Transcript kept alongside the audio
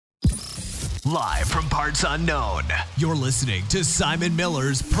Live from parts unknown, you're listening to Simon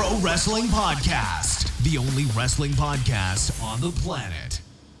Miller's Pro Wrestling Podcast, the only wrestling podcast on the planet,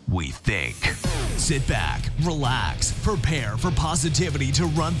 we think. Sit back, relax, prepare for positivity to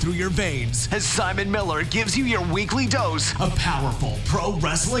run through your veins as Simon Miller gives you your weekly dose of powerful pro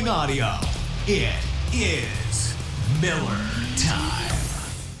wrestling audio. It is Miller Time.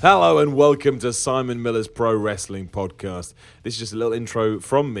 Hello and welcome to Simon Miller's Pro Wrestling Podcast. This is just a little intro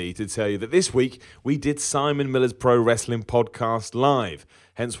from me to tell you that this week we did Simon Miller's Pro Wrestling Podcast live.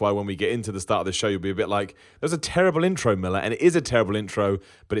 Hence why when we get into the start of the show, you'll be a bit like, there's a terrible intro, Miller. And it is a terrible intro,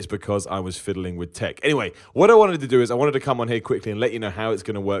 but it's because I was fiddling with tech. Anyway, what I wanted to do is I wanted to come on here quickly and let you know how it's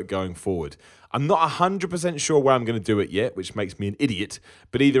going to work going forward. I'm not 100% sure where I'm going to do it yet, which makes me an idiot,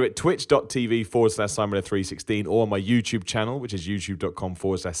 but either at twitch.tv/SimonMiller316 or on my YouTube channel, which is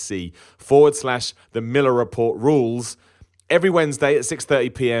youtube.com/C/The Miller Report Rules, every Wednesday at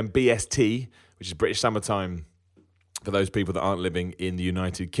 6:30 p.m. BST, which is British Summertime, for those people that aren't living in the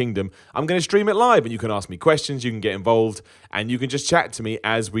United Kingdom. I'm going to stream it live, and you can ask me questions, you can get involved, and you can just chat to me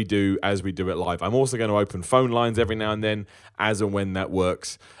as we do it live. I'm also going to open phone lines every now and then, as and when that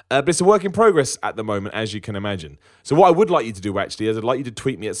works. But it's a work in progress at the moment, as you can imagine. So what I would like you to do, actually, is I'd like you to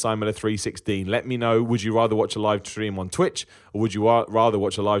tweet me at SimonMiller316. Let me know, would you rather watch a live stream on Twitch, or would you rather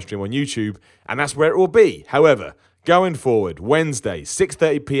watch a live stream on YouTube? And that's where it will be. However, going forward, Wednesday,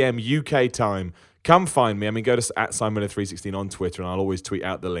 6:30 p.m. UK time, come find me. Go to @SimonMiller316 on Twitter, and I'll always tweet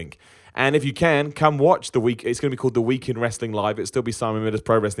out the link. And if you can, come watch the week. It's going to be called The Week in Wrestling Live. It'll still be Simon Miller's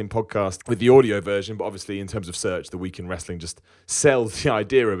Pro Wrestling Podcast with the audio version, but obviously in terms of search, The Week in Wrestling just sells the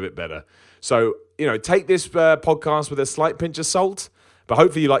idea a bit better. So, take this podcast with a slight pinch of salt, but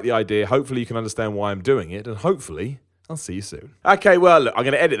hopefully you like the idea. Hopefully you can understand why I'm doing it, and hopefully I'll see you soon. Okay, well, look, I'm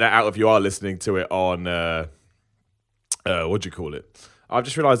going to edit that out if you are listening to it on, what do you call it? I've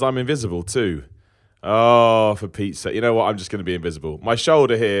just realised I'm invisible too. Oh, for Pete's sake. You know what? I'm just going to be invisible. My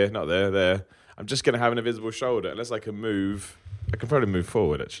shoulder here, not there. I'm just going to have an invisible shoulder unless I can move. I can probably move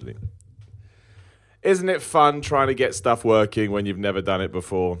forward, actually. Isn't it fun trying to get stuff working when you've never done it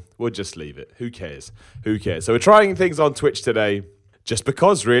before? We'll just leave it. Who cares? So we're trying things on Twitch today just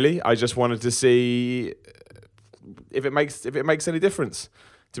because, really. I just wanted to see if it makes any difference.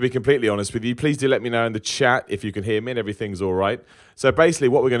 To be completely honest with you, please do let me know in the chat if you can hear me and everything's all right. So basically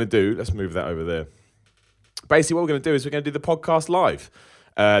what we're going to do, let's move that over there. Basically what we're going to do is we're going to do the podcast live.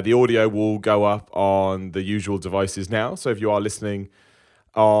 The audio will go up on the usual devices now. So if you are listening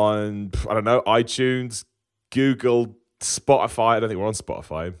on, iTunes, Google, Spotify, I don't think we're on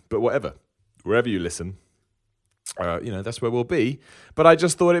Spotify, but whatever, wherever you listen, that's where we'll be. But I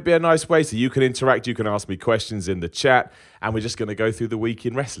just thought it'd be a nice way so you can interact, you can ask me questions in the chat, and we're just going to go through the week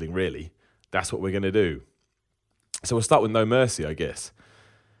in wrestling, really. That's what we're going to do. So we'll start with No Mercy, I guess.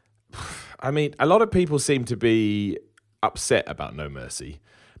 A lot of people seem to be upset about No Mercy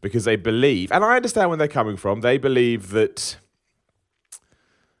because they believe, and I understand where they're coming from, they believe that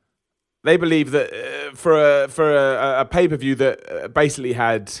for a pay-per-view that basically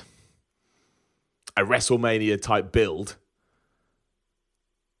had a WrestleMania type build,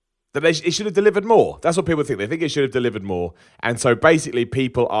 that it should have delivered more. That's what people think. They think it should have delivered more. And so basically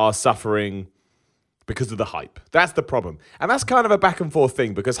people are suffering because of the hype. That's the problem. And that's kind of a back and forth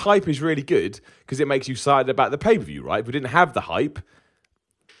thing because hype is really good because it makes you excited about the pay-per-view, right? If we didn't have the hype,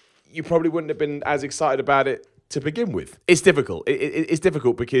 you probably wouldn't have been as excited about it to begin with. It's difficult. It's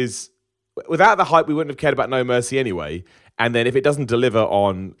difficult because without the hype, we wouldn't have cared about No Mercy anyway. And then if it doesn't deliver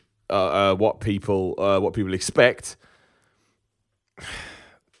on what people expect,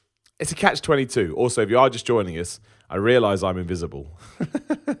 it's a catch-22. Also, if you are just joining us, I realise I'm invisible.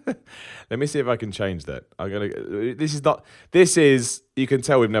 Let me see if I can change that. You can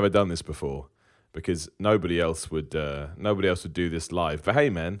tell we've never done this before because nobody else would do this live. But hey,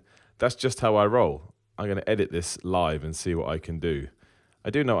 man, that's just how I roll. I'm going to edit this live and see what I can do. I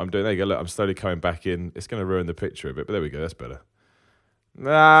do know what I'm doing. There you go. Look, I'm slowly coming back in. It's going to ruin the picture a bit, but there we go. That's better.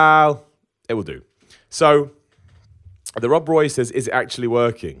 Well, it will do. So, the Rob Roy says, is it actually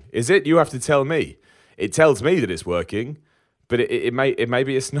working? Is it? You have to tell me. It tells me that it's working, but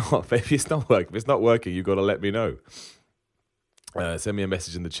maybe it's not. Maybe it's not working. If it's not working, you've got to let me know. Send me a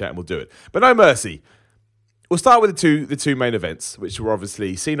message in the chat and we'll do it. But No Mercy. We'll start with the two main events, which were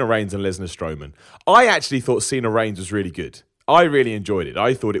obviously Cena Reigns and Lesnar Strowman. I actually thought Cena Reigns was really good. I really enjoyed it.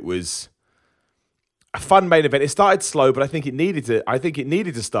 I thought it was a fun main event. It started slow, but I think it needed to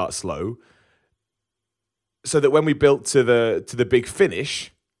start slow so that when we built to the big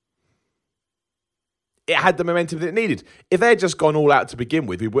finish, it had the momentum that it needed. If they had just gone all out to begin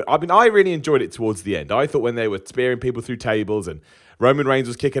with, I really enjoyed it towards the end. I thought when they were spearing people through tables and Roman Reigns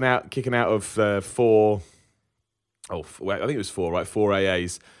was kicking out of four. I think it was four, right? 4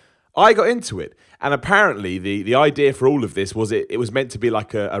 AAs. I got into it. And apparently the idea for all of this was it was meant to be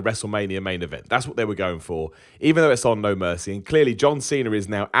like a WrestleMania main event. That's what they were going for, even though it's on No Mercy. And clearly John Cena is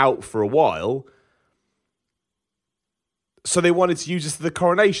now out for a while. So they wanted to use this to the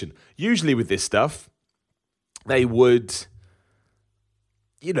coronation. Usually with this stuff, they would,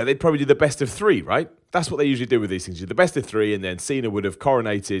 they'd probably do the best of 3, right? That's what they usually do with these things. You do the best of 3, and then Cena would have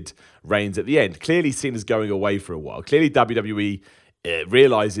coronated Reigns at the end. Clearly, Cena's going away for a while. Clearly, WWE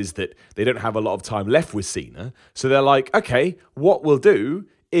realizes that they don't have a lot of time left with Cena. So they're like, okay, what we'll do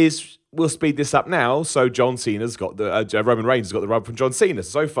is we'll speed this up now. So John Cena's got Roman Reigns has got the rub from John Cena.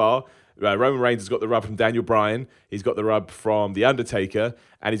 So far, Roman Reigns has got the rub from Daniel Bryan. He's got the rub from The Undertaker.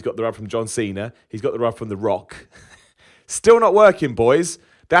 And he's got the rub from John Cena. He's got the rub from The Rock. Still not working, boys.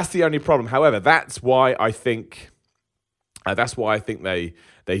 That's the only problem. However, that's why I think they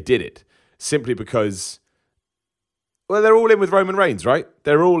did it. Simply because, well, they're all in with Roman Reigns, right?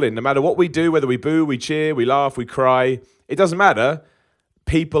 They're all in. No matter what we do, whether we boo, we cheer, we laugh, we cry, it doesn't matter.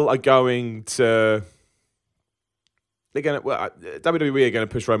 People are going to... WWE are going to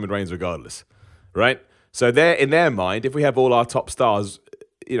push Roman Reigns regardless, right? So they're in their mind, if we have all our top stars,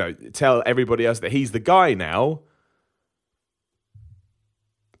 tell everybody else that he's the guy now,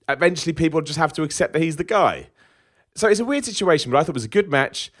 eventually people just have to accept that he's the guy. So it's a weird situation, but I thought it was a good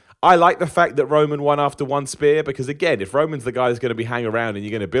match. I like the fact that Roman won after one spear because, again, if Roman's the guy that's going to be hanging around and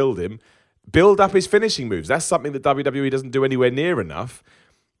you're going to build him, build up his finishing moves. That's something that WWE doesn't do anywhere near enough.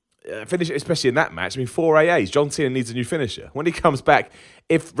 Finish, especially in that match. 4 AAs. John Cena needs a new finisher. When he comes back,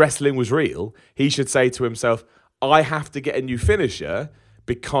 if wrestling was real, he should say to himself, I have to get a new finisher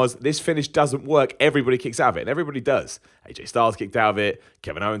because this finish doesn't work. Everybody kicks out of it, and everybody does. AJ Styles kicked out of it.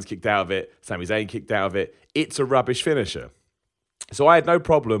 Kevin Owens kicked out of it. Sami Zayn kicked out of it. It's a rubbish finisher. So I had no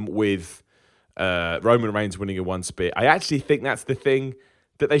problem with Roman Reigns winning a one spear. I actually think that's the thing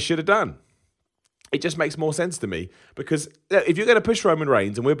that they should have done. It just makes more sense to me because if you're going to push Roman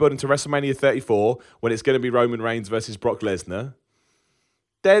Reigns and we're building to WrestleMania 34 when it's going to be Roman Reigns versus Brock Lesnar,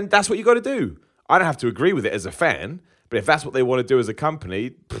 then that's what you got to do. I don't have to agree with it as a fan, but if that's what they want to do as a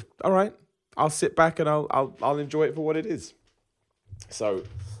company, all right, I'll sit back and I'll enjoy it for what it is. So,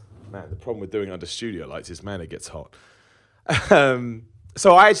 man, the problem with doing it under studio lights is, man, it gets hot.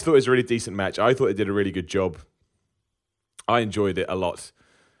 So I actually thought it was a really decent match. I thought they did a really good job. I enjoyed it a lot.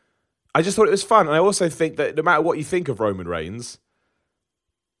 I just thought it was fun. And I also think that no matter what you think of Roman Reigns,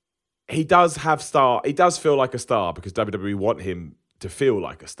 he does feel like a star because WWE want him to feel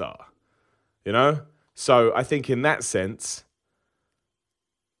like a star. So I think in that sense,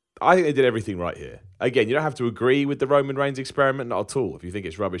 I think they did everything right here. Again, you don't have to agree with the Roman Reigns experiment, not at all. If you think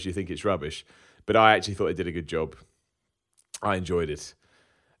it's rubbish, you think it's rubbish. But I actually thought they did a good job. I enjoyed it.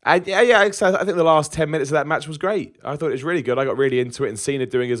 And I think the last 10 minutes of that match was great. I thought it was really good. I got really into it, and Cena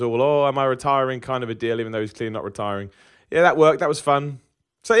doing his all, am I retiring kind of a deal, even though he's clearly not retiring. Yeah, that worked. That was fun.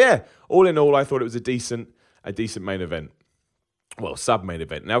 So yeah, all in all, I thought it was a decent main event. Well, sub-main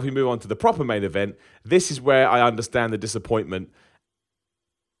event. Now, if we move on to the proper main event, this is where I understand the disappointment.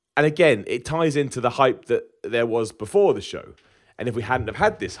 And again, it ties into the hype that there was before the show. And if we hadn't have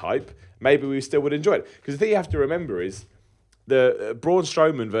had this hype, maybe we still would enjoy it. Because the thing you have to remember is the Braun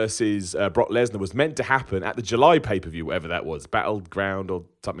Strowman versus Brock Lesnar was meant to happen at the July pay-per-view, whatever that was, Battleground or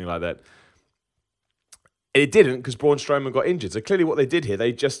something like that. It didn't because Braun Strowman got injured. So clearly what they did here,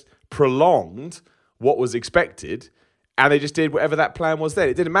 they just prolonged what was expected and they just did whatever that plan was then.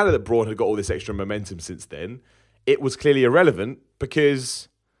 It didn't matter that Braun had got all this extra momentum since then. It was clearly irrelevant because,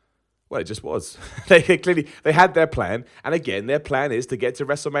 well, it just was. They had their plan. And again, their plan is to get to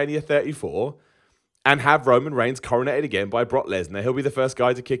WrestleMania 34 and have Roman Reigns coronated again by Brock Lesnar. He'll be the first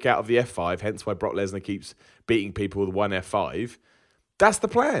guy to kick out of the F5, hence why Brock Lesnar keeps beating people with one F5. That's the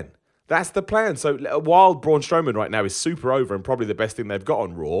plan. That's the plan. So while Braun Strowman right now is super over and probably the best thing they've got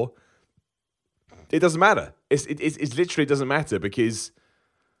on Raw, it doesn't matter. It literally doesn't matter because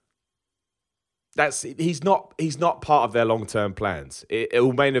he's not part of their long-term plans,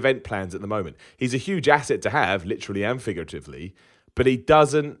 or main event plans at the moment. He's a huge asset to have, literally and figuratively, but he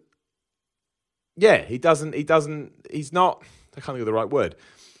doesn't. Yeah, he's not, I can't think of the right word,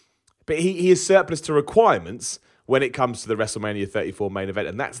 but he is surplus to requirements when it comes to the WrestleMania 34 main event,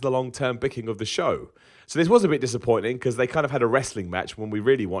 and that's the long-term booking of the show. So this was a bit disappointing because they kind of had a wrestling match when we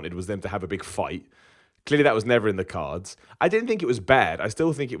really wanted was them to have a big fight. Clearly that was never in the cards. I didn't think it was bad. I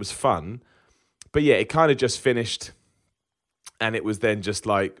still think it was fun. But yeah, it kind of just finished and it was then just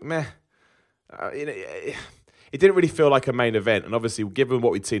like, meh. It didn't really feel like a main event. And obviously, given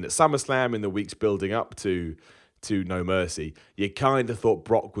what we'd seen at SummerSlam in the weeks building up to to No Mercy, you kind of thought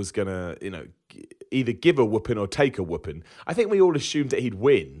Brock was going to, either give a whooping or take a whooping. I think we all assumed that he'd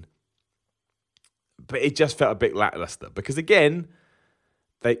win, but it just felt a bit lackluster because, again,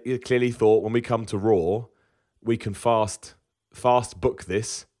 they clearly thought when we come to Raw, we can fast book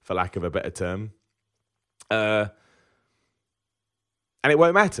this, for lack of a better term, and it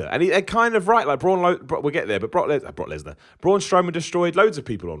won't matter. And they're kind of right. Like we'll get there, but Brock Lesnar, Braun Strowman destroyed loads of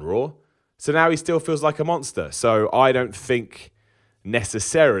people on Raw, so now he still feels like a monster. So I don't think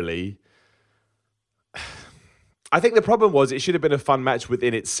necessarily. I think the problem was it should have been a fun match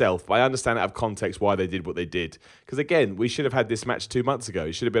within itself, but I understand out of context why they did what they did. Because again, we should have had this match 2 months ago.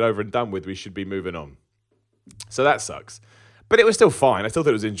 It should have been over and done with. We should be moving on. So that sucks. But it was still fine. I still thought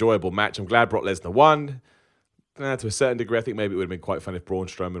it was an enjoyable match. I'm glad Brock Lesnar won. To a certain degree, I think maybe it would have been quite fun if Braun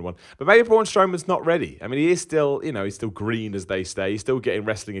Strowman won. But maybe Braun Strowman's not ready. I mean, he is still, he's still green, as they say. He's still getting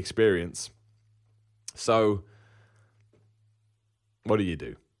wrestling experience. So, what do you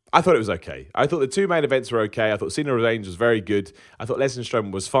do? I thought it was okay. I thought the 2 main events were okay. I thought Cena Reigns was very good. I thought Lesnar and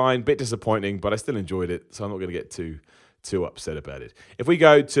Strowman was fine. Bit disappointing, but I still enjoyed it. So I'm not going to get too upset about it. If we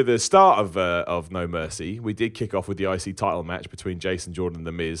go to the start of No Mercy, we did kick off with the IC title match between Jason Jordan and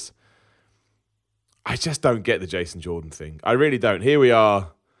The Miz. I just don't get the Jason Jordan thing. I really don't. Here we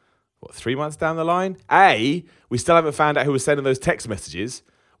are, 3 months down the line? We still haven't found out who was sending those text messages.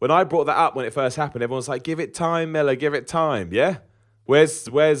 When I brought that up when it first happened, everyone's like, give it time, Miller, give it time. Yeah? Where's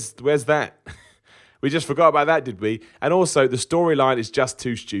that? We just forgot about that, did we? And also, the storyline is just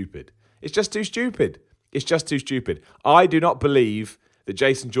too stupid. It's just too stupid. It's just too stupid. I do not believe that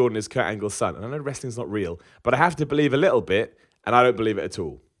Jason Jordan is Kurt Angle's son. And I know wrestling's not real, but I have to believe a little bit, and I don't believe it at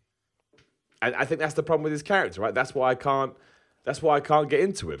all. And I think that's the problem with his character, right? That's why I can't get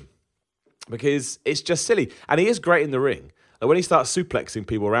into him. Because it's just silly. And he is great in the ring. Like when he starts suplexing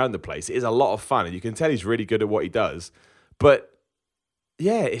people around the place, it is a lot of fun. And you can tell he's really good at what he does. But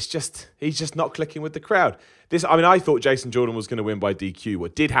yeah, he's just not clicking with the crowd. I thought Jason Jordan was going to win by DQ.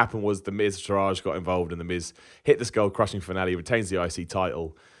 What did happen was the Miz Taraj got involved and the Miz hit the skull-crushing finale, retains the IC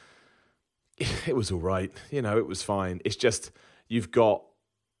title. It was all right. It was fine. It's just,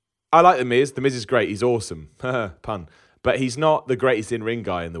 I like The Miz. The Miz is great. He's awesome. Pun. But he's not the greatest in-ring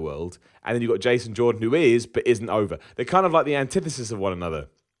guy in the world. And then you've got Jason Jordan, who is, but isn't over. They're kind of like the antithesis of one another.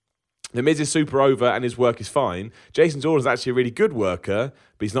 The Miz is super over and his work is fine. Jason Jordan's actually a really good worker,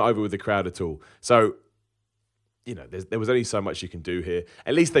 but he's not over with the crowd at all. So, there was only so much you can do here.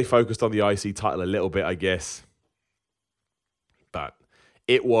 At least they focused on the IC title a little bit, I guess. But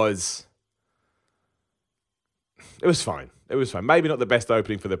it was fine. It was fine. Maybe not the best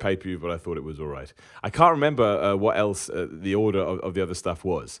opening for the pay-per-view, but I thought it was all right. I can't remember what else the order of the other stuff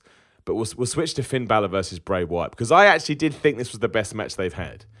was. But we'll switch to Finn Balor versus Bray Wyatt, because I actually did think this was the best match they've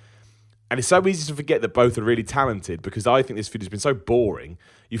had. And it's so easy to forget that both are really talented, because I think this feud has been so boring,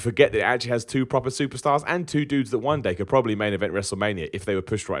 you forget that it actually has 2 proper superstars and 2 dudes that one day could probably main event WrestleMania if they were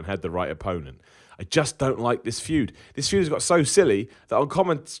pushed right and had the right opponent. I just don't like this feud. This feud has got so silly that on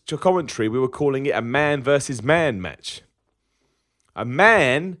commentary we were calling it a man versus man match. A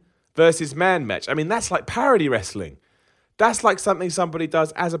man versus man match. I mean, that's like parody wrestling. That's like something somebody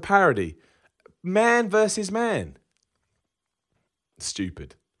does as a parody. Man versus man.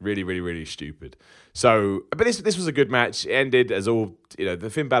 Stupid. Really, really, really stupid. So, but this was a good match. It ended as all, the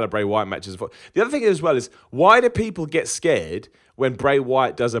Finn Balor Bray Wyatt matches. The other thing as well is, why do people get scared when Bray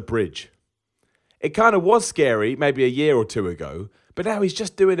Wyatt does a bridge? It kind of was scary maybe a year or 2 ago, but now he's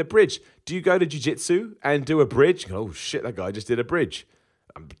just doing a bridge. Do you go to jiu-jitsu and do a bridge? Oh shit, that guy just did a bridge.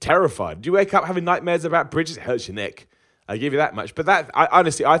 I'm terrified. Do you wake up having nightmares about bridges? It hurts your neck. I give you that much. But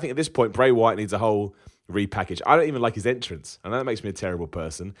honestly, I think at this point, Bray Wyatt needs a whole repackage. I don't even like his entrance. I know that makes me a terrible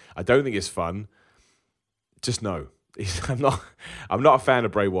person. I don't think it's fun. Just no. I'm not a fan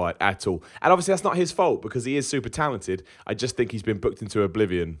of Bray Wyatt at all. And obviously that's not his fault, because he is super talented. I just think he's been booked into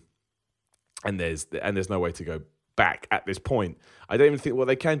oblivion, and there's no way to go back at this point. I don't even think what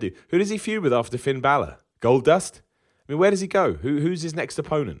they can do. Who does he feud with after Finn Balor? Goldust? I mean, where does he go? Who's his next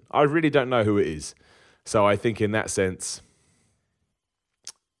opponent? I really don't know who it is. So I think in that sense,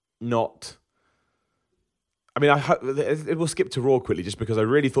 not. I mean, we'll skip to Raw quickly, just because I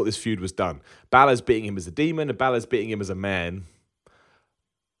really thought this feud was done. Balor's beating him as a demon, and Balor's beating him as a man.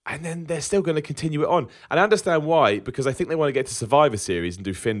 And then they're still going to continue it on. And I understand why, because I think they want to get to Survivor Series and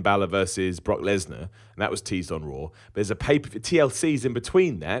do Finn Balor versus Brock Lesnar. And that was teased on Raw. But there's a TLC's in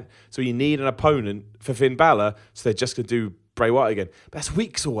between that. So you need an opponent for Finn Balor. So they're just going to do Bray Wyatt again. But that's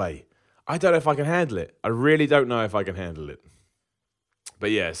weeks away. I don't know if I can handle it. I really don't know if I can handle it. But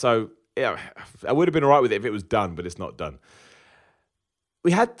yeah, so yeah, I would have been all right with it if it was done, but it's not done.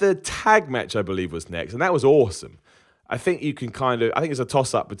 we had the tag match, I believe, was next, and that was awesome. I think you can I think it's a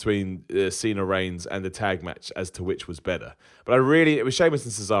toss-up between Cena Reigns and the tag match as to which was better. But it was Sheamus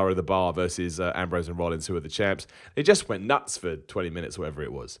and Cesaro at the bar versus Ambrose and Rollins, who were the champs. They just went nuts for 20 minutes, whatever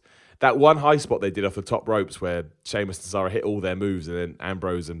it was. That one high spot they did off the top ropes where Sheamus and Cesaro hit all their moves and then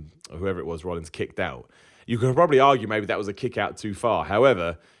Ambrose and whoever it was, Rollins, kicked out. You could probably argue maybe that was a kick out too far.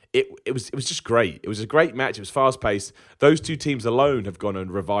 However, it was just great. It was a great match. It was fast paced. Those two teams alone have gone and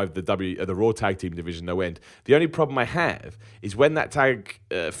revived the Raw Tag Team division no end. The only problem I have is when that tag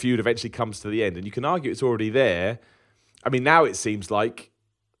feud eventually comes to the end, and you can argue it's already there. I mean, now it seems like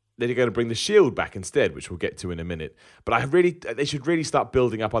they're going to bring the Shield back instead, which we'll get to in a minute. But they should really start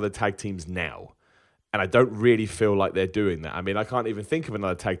building up other tag teams now, and I don't really feel like they're doing that. I mean, I can't even think of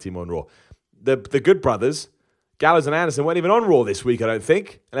another tag team on Raw. The Good Brothers, Gallows and Anderson, weren't even on Raw this week, I don't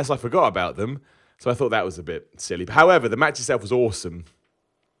think, unless I forgot about them. So I thought that was a bit silly. But however, the match itself was awesome.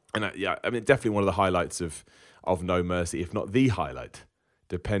 And definitely one of the highlights of No Mercy, if not the highlight,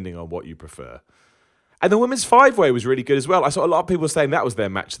 depending on what you prefer. And the women's five-way was really good as well. I saw a lot of people saying that was their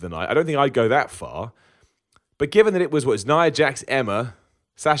match of the night. I don't think I'd go that far. But given that it was Nia Jax, Emma,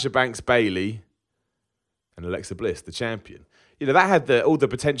 Sasha Banks, Bayley, and Alexa Bliss, the champion. That had all the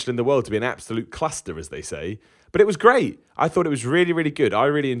potential in the world to be an absolute cluster, as they say. But it was great. I thought it was really, really good. I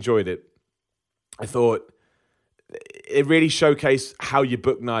really enjoyed it. I thought it really showcased how you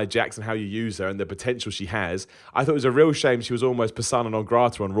book Nia Jax and how you use her and the potential she has. I thought it was a real shame she was almost persona non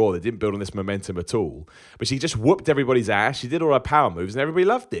grata on Raw. They didn't build on this momentum at all. But she just whooped everybody's ass. She did all her power moves and everybody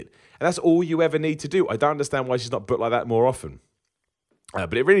loved it. And that's all you ever need to do. I don't understand why she's not booked like that more often.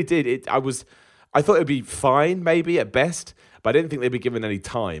 But it really did. I thought it would be fine, maybe, at best. But I didn't think they'd be given any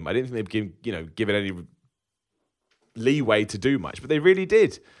time. I didn't think they'd give it any leeway to do much. But they really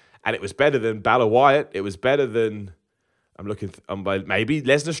did. And it was better than Balor Wyatt. It was better than, maybe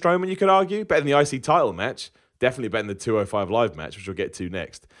Lesnar Strowman, you could argue. Better than the IC title match. Definitely better than the 205 Live match, which we'll get to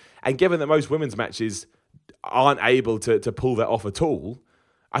next. And given that most women's matches aren't able to pull that off at all,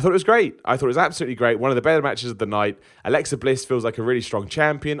 I thought it was great. I thought it was absolutely great. One of the better matches of the night. Alexa Bliss feels like a really strong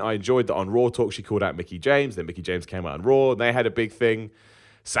champion. I enjoyed that on Raw Talk. She called out Mickie James. Then Mickie James came out on Raw, and they had a big thing.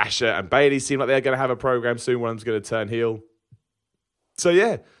 Sasha and Bayley seem like they're going to have a program soon. One of them's going to turn heel. So,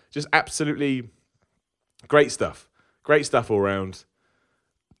 yeah, just absolutely great stuff. Great stuff all around.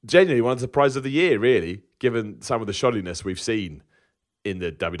 Genuinely one of the surprises of the year, really, given some of the shoddiness we've seen in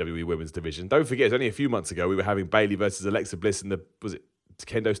the WWE Women's Division. Don't forget, it's only a few months ago we were having Bayley versus Alexa Bliss in the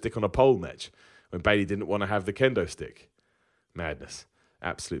kendo stick on a pole match when Bayley didn't want to have the kendo stick. Madness.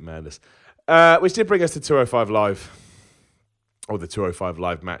 Absolute madness. Which did bring us to 205 Live. Or the 205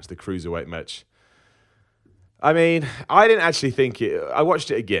 Live match, the Cruiserweight match. I mean, I didn't actually think it... I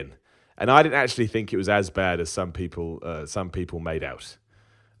watched it again. And I didn't actually think it was as bad as some people made out.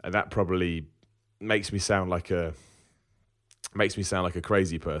 And that probably makes me sound like a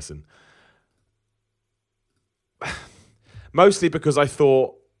crazy person. Mostly because I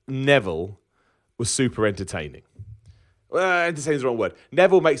thought Neville was super entertaining. Well, entertaining is the wrong word.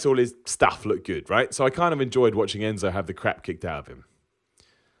 Neville makes all his stuff look good, right? So I kind of enjoyed watching Enzo have the crap kicked out of him.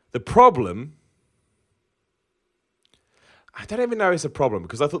 The problem... I don't even know it's a problem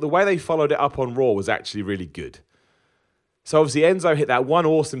because I thought the way they followed it up on Raw was actually really good. So obviously Enzo hit that one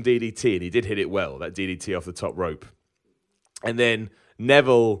awesome DDT and he did hit it well, that DDT off the top rope. And then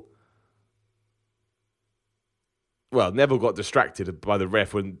Neville got distracted by the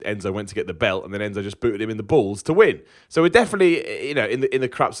ref when Enzo went to get the belt, and then Enzo just booted him in the balls to win. So we're definitely, in the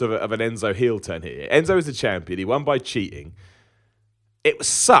crux of an Enzo heel turn here. Enzo is the champion. He won by cheating. It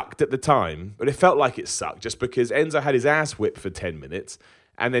sucked at the time, but it felt like it sucked just because Enzo had his ass whipped for 10 minutes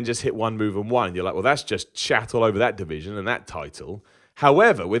and then just hit one move and won. And you're like, well, that's just chat all over that division and that title.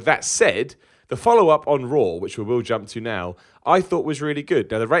 However, with that said, the follow-up on Raw, which we will jump to now, I thought was really good.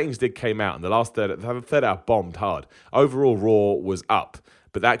 Now, the ratings came out, and the third hour bombed hard. Overall, Raw was up,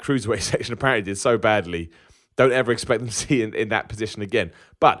 but that Cruiserweight section apparently did so badly, don't ever expect them to see in that position again.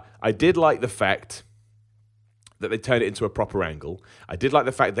 But I did like the fact that they turned it into a proper angle. I did like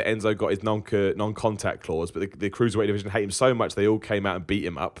the fact that Enzo got his non-contact clause, but the Cruiserweight division hate him so much they all came out and beat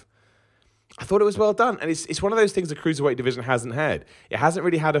him up. I thought it was well done. And it's one of those things the Cruiserweight division hasn't had. It hasn't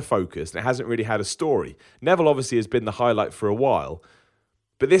really had a focus, and it hasn't really had a story. Neville obviously has been the highlight for a while,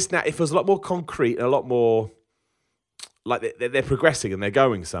 but this now, it feels a lot more concrete and a lot more like they're progressing and they're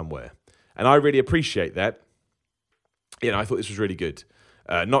going somewhere. And I really appreciate that. I thought this was really good.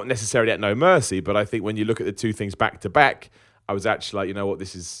 Not necessarily at No Mercy, but I think when you look at the two things back to back, I was actually like, you know what,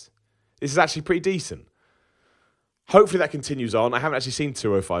 this is actually pretty decent. Hopefully that continues on. I haven't actually seen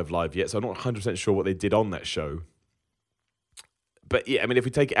 205 Live yet, so I'm not 100% sure what they did on that show. But yeah, I mean, if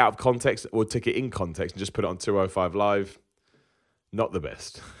we take it out of context or take it in context and just put it on 205 Live, not the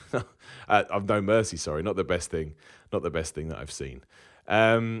best. Of No Mercy, sorry, not the best thing that I've seen.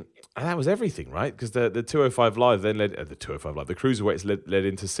 And that was everything, right? Because the 205 Live then led the 205 Live, the Cruiserweights led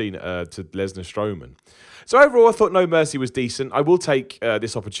into to Lesnar Strowman. So overall, I thought No Mercy was decent. I will take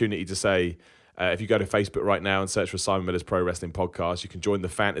this opportunity to say, if you go to Facebook right now and search for Simon Miller's Pro Wrestling Podcast, you can join the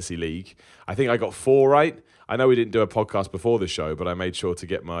Fantasy League. I think I got 4 right. I know we didn't do a podcast before the show, but I made sure to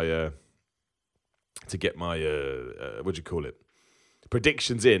get my what do you call it?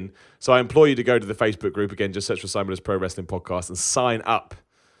 Predictions in. So I implore you to go to the Facebook group. Again, just search for Simon Miller's Pro Wrestling Podcast and sign up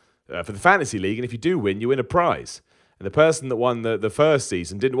for the Fantasy League. And if you do win, you win a prize. And the person that won the first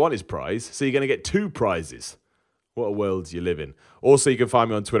season didn't want his prize, so you're going to get 2 prizes. What a world you live in. Also, you can find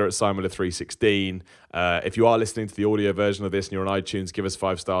me on Twitter at SimonMiller316. If you are listening to the audio version of this and you're on iTunes, give us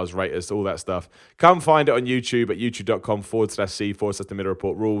 5 stars, rate us, all that stuff. Come find it on YouTube at youtube.com/C/The Miller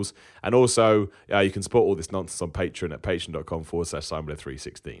Report Rules. And also, you can support all this nonsense on Patreon at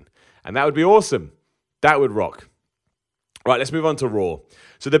patreon.com/SimonMiller316. And that would be awesome. That would rock. Right, let's move on to Raw.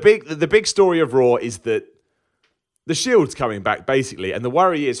 So the big story of Raw is that the Shield's coming back, basically, and the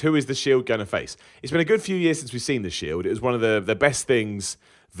worry is, who is the Shield going to face? It's been a good few years since we've seen the Shield. It was one of the best things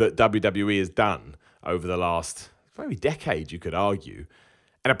that WWE has done over the last maybe decade, you could argue.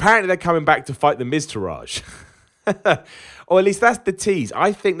 And apparently they're coming back to fight the Miztourage. Or at least that's the tease.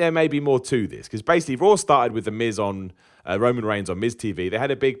 I think there may be more to this, because basically Raw started with the Miz on Roman Reigns on Miz TV. They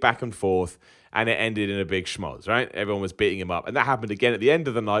had a big back and forth, and it ended in a big schmoz, right? Everyone was beating him up. And that happened again at the end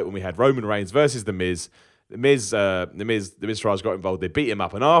of the night when we had Roman Reigns versus the Miz. The Miztourage got involved. They beat him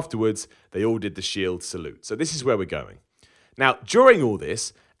up, and afterwards they all did the Shield salute. So this is where we're going. Now, during all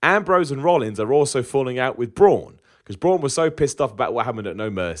this, Ambrose and Rollins are also falling out with Braun, because Braun was so pissed off about what happened at No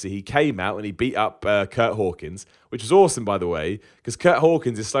Mercy. He came out and he beat up Kurt Hawkins, which was awesome, by the way, because Kurt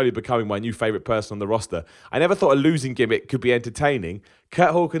Hawkins is slowly becoming my new favourite person on the roster. I never thought a losing gimmick could be entertaining.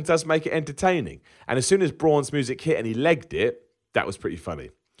 Kurt Hawkins does make it entertaining. And as soon as Braun's music hit and he legged it, that was pretty funny.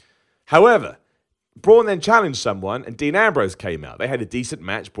 However, Braun then challenged someone, and Dean Ambrose came out. They had a decent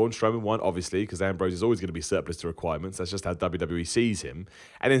match. Braun Strowman won, obviously, because Ambrose is always going to be surplus to requirements. That's just how WWE sees him.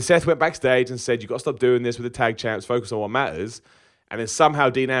 And then Seth went backstage and said, you've got to stop doing this with the tag champs, focus on what matters. And then somehow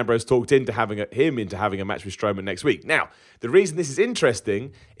Dean Ambrose talked him into having a match with Strowman next week. Now, the reason this is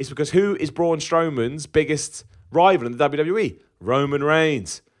interesting is because who is Braun Strowman's biggest rival in the WWE? Roman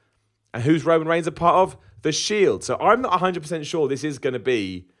Reigns. And who's Roman Reigns a part of? The Shield. So I'm not 100% sure this is going to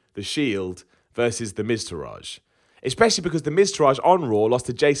be the Shield versus the Miztourage. Especially because the Miztourage on Raw lost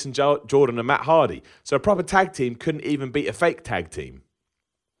to Jason Jordan and Matt Hardy. So a proper tag team couldn't even beat a fake tag team.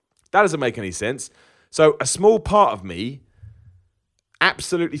 That doesn't make any sense. So a small part of me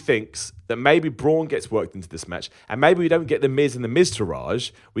absolutely thinks that maybe Braun gets worked into this match, and maybe we don't get the Miz and the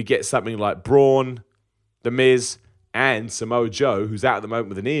Miztourage. We get something like Braun, the Miz, and Samoa Joe, who's out at the moment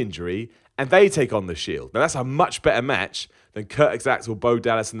with a knee injury, and they take on the Shield. Now that's a much better match than Curtis Axel, Bo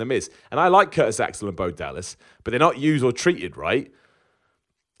Dallas, and The Miz. And I like Curtis Axel and Bo Dallas, but they're not used or treated right.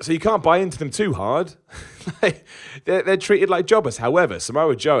 So you can't buy into them too hard. they're treated like jobbers. However,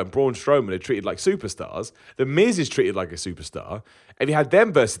 Samoa Joe and Braun Strowman are treated like superstars. The Miz is treated like a superstar. If you had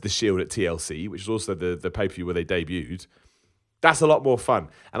them versus the Shield at TLC, which is also the pay-per-view where they debuted, that's a lot more fun.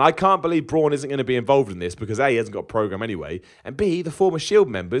 And I can't believe Braun isn't going to be involved in this because A, he hasn't got a program anyway, and B, the former Shield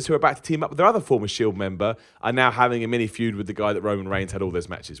members who are about to team up with their other former Shield member are now having a mini feud with the guy that Roman Reigns had all those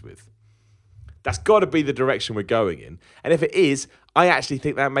matches with. That's got to be the direction we're going in. And if it is, I actually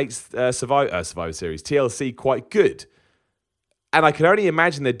think that makes Survivor Series, TLC, quite good. And I can only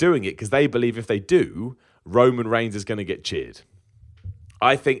imagine they're doing it because they believe if they do, Roman Reigns is going to get cheered.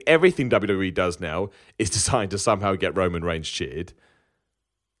 I think everything WWE does now is designed to somehow get Roman Reigns cheered.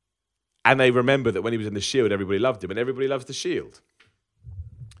 And they remember that when he was in the Shield, everybody loved him, and everybody loves the Shield.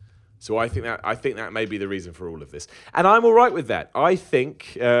 So I think that may be the reason for all of this. And I'm all right with that. I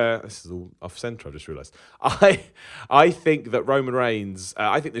think, this is all off center, I've just realised. I think that Roman Reigns,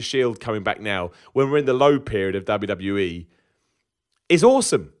 I think the Shield coming back now, when we're in the low period of WWE, is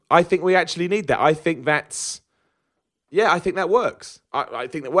awesome. I think we actually need that. I think that's... Yeah, I think that works. I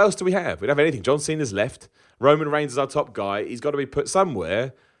think that, what else do we have? We don't have anything. John Cena's left. Roman Reigns is our top guy. He's got to be put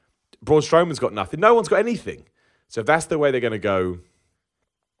somewhere. Braun Strowman's got nothing. No one's got anything. So if that's the way they're going to go,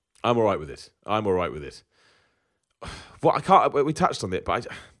 I'm all right with it. We touched on it, but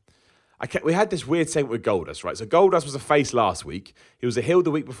we had this weird segment with Goldust, right? So Goldust was a face last week. He was a heel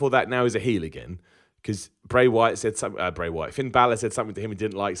the week before that. Now he's a heel again because Finn Balor said something to him he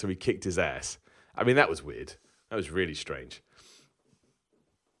didn't like, so he kicked his ass. I mean, that was weird. That was really strange.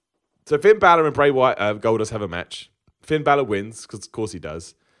 So Finn Balor and Goldust have a match. Finn Balor wins, because of course he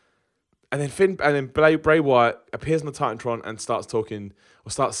does. And then Bray Wyatt appears on the Titantron and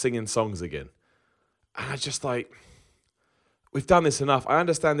starts singing songs again. And I just like, we've done this enough. I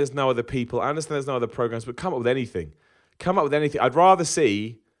understand there's no other people. I understand there's no other programs, but come up with anything. Come up with anything. I'd rather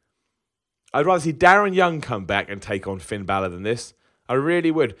see Darren Young come back and take on Finn Balor than this. I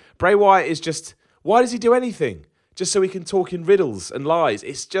really would. Bray Wyatt is just, why does he do anything? Just so he can talk in riddles and lies.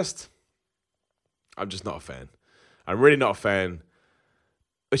 It's just, I'm just not a fan. I'm really not a fan.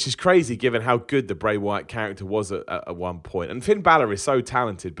 Which is crazy given how good the Bray Wyatt character was at one point. And Finn Balor is so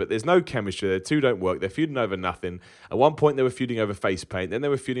talented, but there's no chemistry. The two don't work. They're feuding over nothing. At one point, they were feuding over face paint. Then they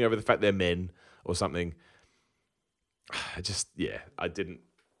were feuding over the fact they're men or something. I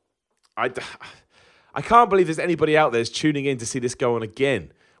can't believe there's anybody out there that's tuning in to see this go on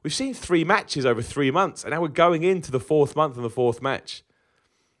again. We've seen 3 matches over 3 months, and now we're going into the 4th month and the 4th match.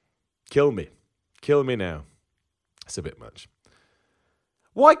 Kill me. Kill me now. That's a bit much.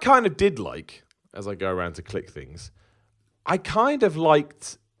 What I kind of did like, as I go around to click things, I kind of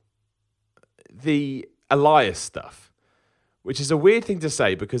liked the Elias stuff, which is a weird thing to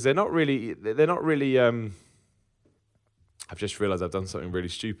say because they're not really, I've just realised I've done something really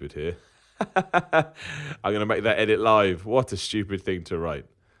stupid here. I'm going to make that edit live. What a stupid thing to write.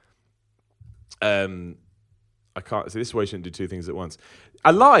 I can't, so this way I shouldn't do 2 things at once.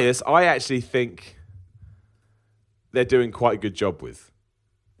 Elias, I actually think they're doing quite a good job with.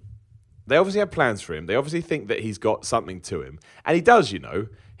 They obviously have plans for him. They obviously think that he's got something to him. And he does, you know.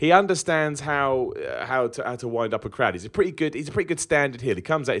 He understands how to wind up a crowd. He's a pretty good standard heel. He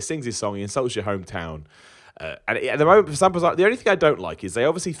comes out, he sings his song, he insults your hometown. And at the moment, for some bizarre, the only thing I don't like is they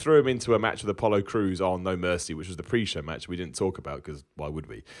obviously threw him into a match with Apollo Crews on No Mercy, which was the pre-show match we didn't talk about because why would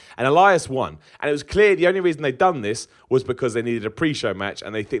we? And Elias won. And it was clear the only reason they'd done this was because they needed a pre-show match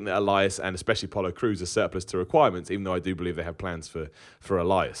and they think that Elias and especially Apollo Crews are surplus to requirements, even though I do believe they have plans for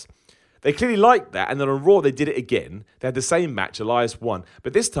Elias. They clearly liked that, and then on Raw they did it again. They had the same match, Elias won.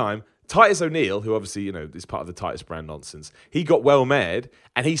 But this time, Titus O'Neil, who obviously, you know, is part of the Titus brand nonsense, he got well mad,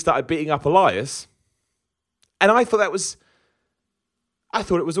 and he started beating up Elias. And I thought it was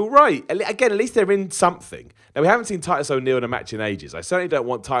all right. Again, at least they're in something. Now, we haven't seen Titus O'Neil in a match in ages. I certainly don't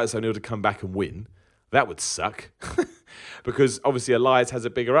want Titus O'Neil to come back and win. That would suck. Because obviously Elias has a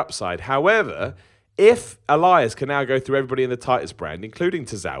bigger upside. However, if Elias can now go through everybody in the Titus brand, including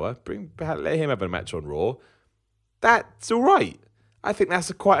Tozawa, let him have a match on Raw, that's all right. I think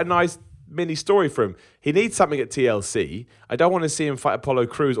that's quite a nice mini story for him. He needs something at TLC. I don't want to see him fight Apollo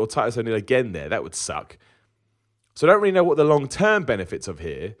Crews or Titus O'Neil again there. That would suck. So I don't really know what the long-term benefits of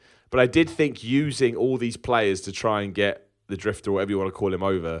here, but I did think using all these players to try and get the Drifter, whatever you want to call him,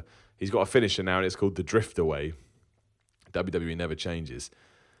 over. He's got a finisher now, and it's called the Drift Away. WWE never changes.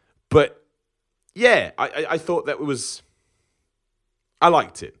 But yeah, I thought that was... I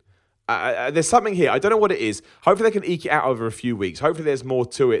liked it. There's something here. I don't know what it is. Hopefully they can eke it out over a few weeks. Hopefully there's more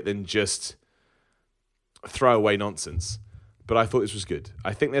to it than just throwaway nonsense. But I thought this was good.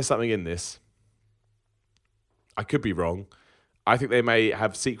 I think there's something in this. I could be wrong. I think they may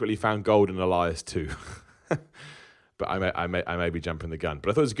have secretly found gold in Elias too. But I may be jumping the gun.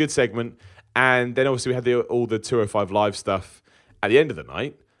 But I thought it was a good segment. And then obviously we had all the 205 Live stuff at the end of the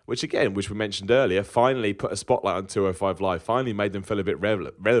night. Which we mentioned earlier, finally put a spotlight on 205 Live, finally made them feel a bit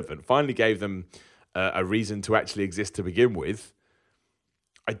relevant, finally gave them a reason to actually exist to begin with.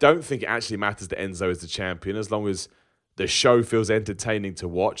 I don't think it actually matters that Enzo is the champion as long as the show feels entertaining to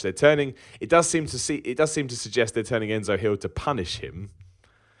watch. It does seem to suggest they're turning Enzo heel to punish him,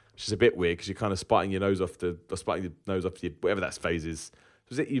 which is a bit weird because you're kind of spiting your nose off whatever that phase is.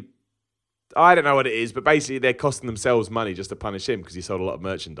 Was it you? I don't know what it is, but basically they're costing themselves money just to punish him because he sold a lot of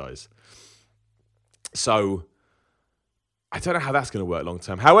merchandise. So I don't know how that's going to work long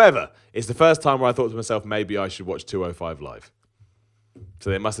term. However, it's the first time where I thought to myself, maybe I should watch 205 Live. So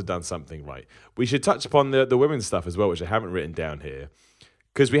they must have done something right. We should touch upon the women's stuff as well, which I haven't written down here.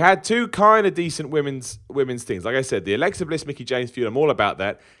 Because we had 2 kind of decent women's things. Like I said, the Alexa Bliss, Mickie James feud, I'm all about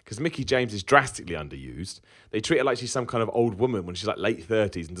that. Because Mickie James is drastically underused. They treat her like she's some kind of old woman when she's like late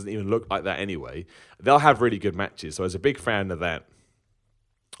 30s and doesn't even look like that anyway. They'll have really good matches. So I was a big fan of that.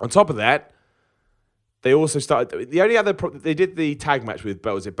 On top of that, they also started... The only other... They did the tag match with...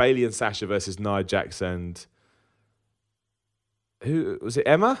 Was it Bayley and Sasha versus Nia Jax and... Who... Was it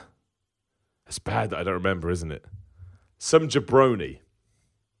Emma? That's bad that I don't remember, isn't it? Some jabroni.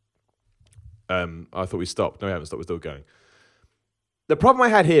 I thought we stopped. No, we haven't stopped. We're still going. The problem I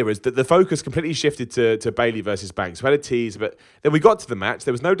had here is that the focus completely shifted to Bayley versus Banks. We had a tease, but then we got to the match.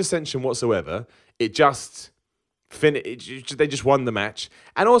 There was no dissension whatsoever. It just finished. They just won the match.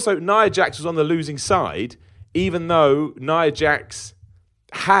 And also, Nia Jax was on the losing side even though Nia Jax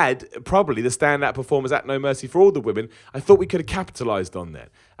had probably the standout performance at No Mercy for all the women, I thought we could have capitalised on that.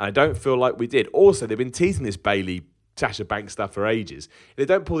 And I don't feel like we did. Also, they've been teasing this Bayley Sasha Banks stuff for ages. If they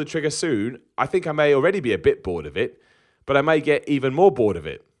don't pull the trigger soon, I think I may already be a bit bored of it, but I may get even more bored of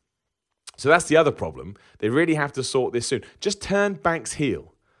it. So that's the other problem. They really have to sort this soon. Just turn Banks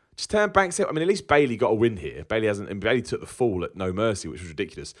heel. Just turn Banks heel. I mean, at least Bayley got a win here. Bayley took the fall at No Mercy, which was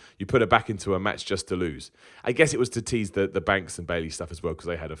ridiculous. You put her back into a match just to lose. I guess it was to tease the Banks and Bayley stuff as well because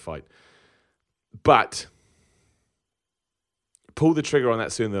they had a fight. But pull the trigger on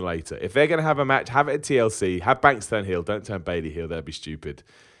that sooner than later. If they're going to have a match, have it at TLC. Have Banks turn heel. Don't turn Bayley heel. That'd be stupid.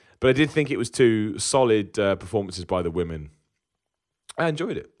 But I did think it was two solid performances by the women. I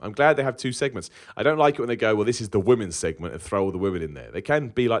enjoyed it. I'm glad they have two segments. I don't like it when they go, well, this is the women's segment and throw all the women in there. They can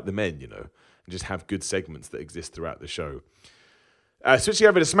be like the men, and just have good segments that exist throughout the show. Switching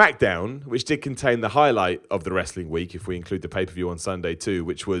over to SmackDown, which did contain the highlight of the wrestling week, if we include the pay-per-view on Sunday too,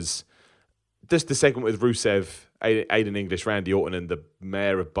 which was just the segment with Rusev, Aiden English, Randy Orton, and the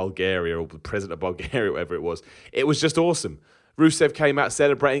mayor of Bulgaria, or the president of Bulgaria, whatever it was. It was just awesome. Rusev came out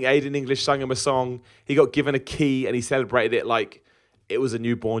celebrating. Aiden English sung him a song. He got given a key, and he celebrated it like it was a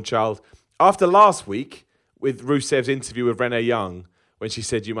newborn child. After last week, with Rusev's interview with Renee Young, when she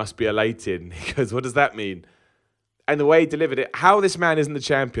said, "You must be elated," and he goes, "What does that mean?" And the way he delivered it, how this man isn't the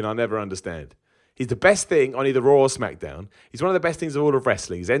champion, I'll never understand. He's the best thing on either Raw or SmackDown. He's one of the best things of all of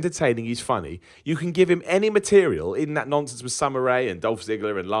wrestling. He's entertaining, he's funny. You can give him any material, even that nonsense with Summer Rae and Dolph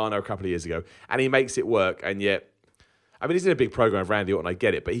Ziggler and Lana a couple of years ago, and he makes it work. And yet, I mean, he's in a big program of Randy Orton, I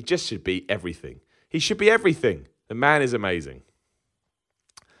get it, but he just should be everything. He should be everything. The man is amazing.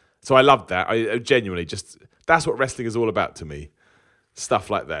 So I loved that. I genuinely that's what wrestling is all about to me. Stuff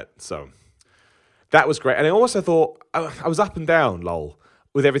like that. So that was great. And I also thought, I was up and down,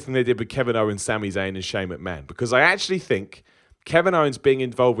 with everything they did with Kevin Owens, Sami Zayn, and Shane McMahon. Because I actually think Kevin Owens being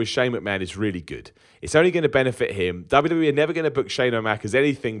involved with Shane McMahon is really good. It's only going to benefit him. WWE are never going to book Shane O'Mac as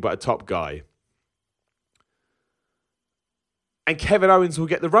anything but a top guy. And Kevin Owens will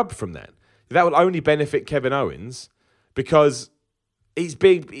get the rub from that. That will only benefit Kevin Owens because he's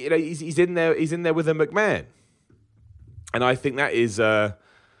being, he's in there with a McMahon. And I think that is, well,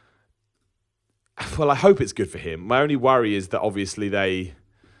 I hope it's good for him. My only worry is that obviously this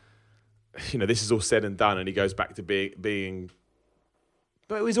is all said and done and he goes back to being,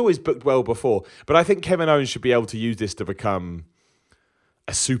 but it was always booked well before. But I think Kevin Owens should be able to use this to become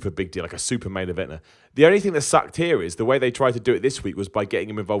a super big deal, like a super main eventer. The only thing that sucked here is the way they tried to do it this week was by getting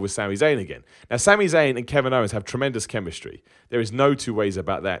him involved with Sami Zayn again. Now, Sami Zayn and Kevin Owens have tremendous chemistry. There is no two ways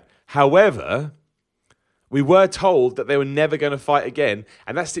about that. However, we were told that they were never going to fight again,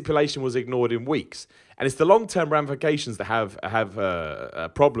 and that stipulation was ignored in weeks. And it's the long-term ramifications that have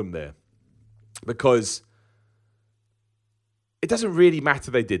a problem there, because it doesn't really matter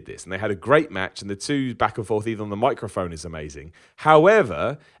they did this, and they had a great match, and the two back and forth, even on the microphone, is amazing.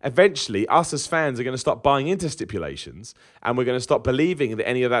 However, eventually, us as fans are going to stop buying into stipulations, and we're going to stop believing that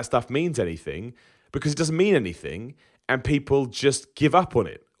any of that stuff means anything, because it doesn't mean anything, and people just give up on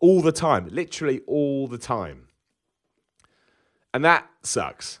it all the time, literally all the time. And that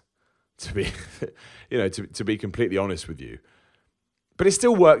sucks, to be, to be completely honest with you. But it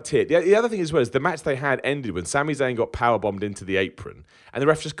still worked here. The other thing as well is the match they had ended when Sami Zayn got powerbombed into the apron and the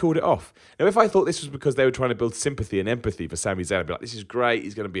ref just called it off. Now, if I thought this was because they were trying to build sympathy and empathy for Sami Zayn, I'd be like, this is great,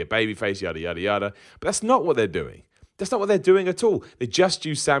 he's going to be a babyface, yada, yada, yada. But that's not what they're doing. That's not what they're doing at all. They just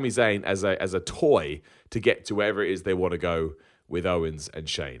use Sami Zayn as a toy to get to wherever it is they want to go with Owens and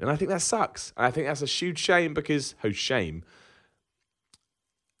Shane. And I think that sucks. And I think that's a huge shame because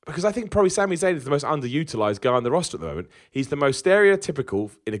I think probably Sami Zayn is the most underutilized guy on the roster at the moment. He's the most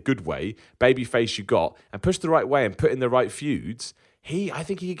stereotypical, in a good way, babyface you got, and pushed the right way and put in the right feuds. I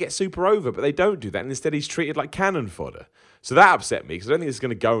think he could get super over, but they don't do that. And instead he's treated like cannon fodder. So that upset me because I don't think it's going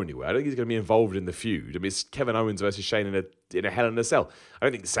to go anywhere. I don't think he's going to be involved in the feud. I mean, it's Kevin Owens versus Shane in a Hell in a Cell. I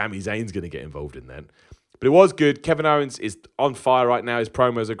don't think Sami Zayn's going to get involved in that. But it was good. Kevin Owens is on fire right now. His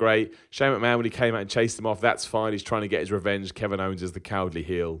promos are great. Shane McMahon, when he came out and chased him off, that's fine. He's trying to get his revenge. Kevin Owens is the cowardly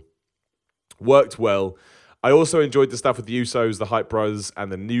heel. Worked well. I also enjoyed the stuff with the Usos, the Hype Brothers,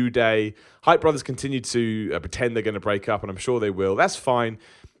 and the New Day. Hype Brothers continue to pretend they're going to break up, and I'm sure they will. That's fine.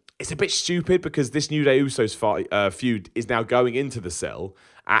 It's a bit stupid because this New Day Usos feud is now going into the Cell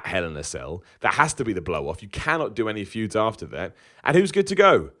at Hell in a Cell. That has to be the blow-off. You cannot do any feuds after that. And who's good to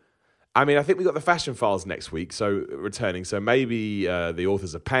go? I mean, I think we got the Fashion Files next week, so returning. So maybe the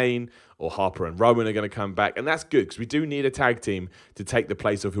Authors of Pain or Harper and Rowan are going to come back. And that's good because we do need a tag team to take the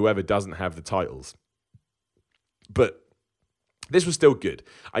place of whoever doesn't have the titles. But this was still good.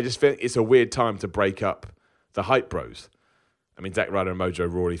 I just think it's a weird time to break up the Hype Bros. I mean, Zack Ryder and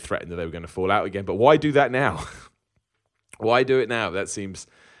Mojo Rawley threatened that they were going to fall out again, but why do that now? Why do it now? That seems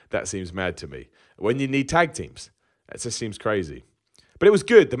mad to me. When you need tag teams, that just seems crazy. But it was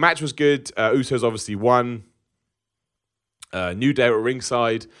good. The match was good. Usos obviously won. New Day were at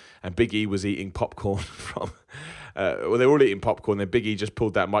ringside, and Big E was eating popcorn from... well, they were all eating popcorn, then Big E just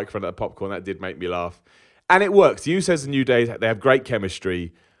pulled that microphone out of the popcorn. That did make me laugh. And it works. The Usos and New Day, they have great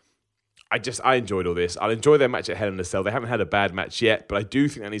chemistry. I enjoyed all this. I'll enjoy their match at Hell in a Cell. They haven't had a bad match yet, but I do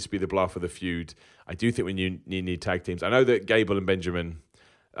think that needs to be the blow for the feud. I do think we need tag teams. I know that Gable and Benjamin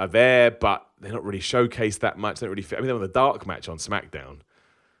are there, but they're not really showcased that much. They don't really fit. I mean, they were the dark match on SmackDown.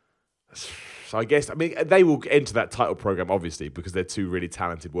 So I guess, they will enter that title program, obviously, because they're two really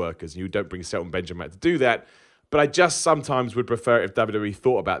talented workers. And you don't bring Shelton Benjamin out to do that. But I just sometimes would prefer if WWE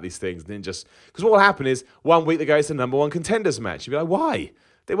thought about these things and then just... Because what will happen is, 1 week they go, it's the number 1 contenders match. You'd be like, why?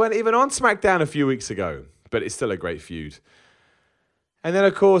 They weren't even on SmackDown a few weeks ago. But it's still a great feud. And then,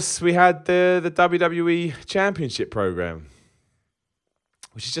 of course, we had the WWE Championship program,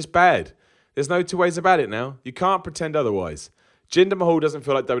 which is just bad. There's no two ways about it now. You can't pretend otherwise. Jinder Mahal doesn't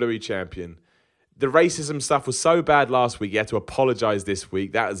feel like WWE champion. The racism stuff was so bad last week. You had to apologize this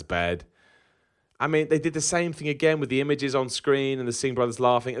week. That was bad. I mean, they did the same thing again with the images on screen and the Singh brothers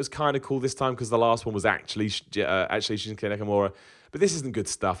laughing. It was kind of cool this time because the last one was actually Shinsuke Nakamura. But this isn't good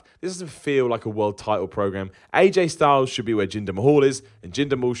stuff. This doesn't feel like a world title program. AJ Styles should be where Jinder Mahal is, and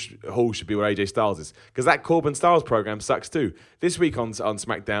Jinder Mahal should be where AJ Styles is. Because that Corbin Styles program sucks too. This week on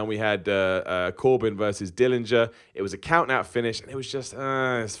SmackDown, we had Corbin versus Dillinger. It was a count-out finish, and it was just,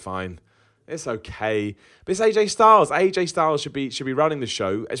 it's fine. It's okay. But it's AJ Styles. AJ Styles should be running the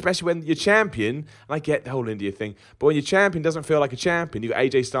show, especially when you're champion. And I get the whole India thing. But when your champion doesn't feel like a champion, you got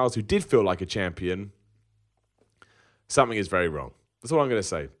AJ Styles who did feel like a champion. Something is very wrong. That's all I'm going to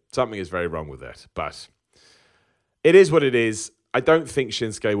say. Something is very wrong with that. But it is what it is. I don't think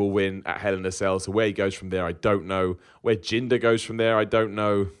Shinsuke will win at Hell in a Cell. So where he goes from there, I don't know. Where Jinder goes from there, I don't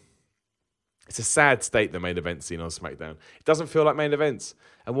know. It's a sad state, the main event scene on SmackDown. It doesn't feel like main events.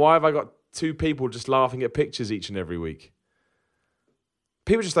 And why have I got 2 people just laughing at pictures each and every week?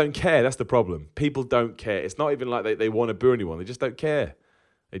 People just don't care. That's the problem. People don't care. It's not even like they want to boo anyone. They just don't care.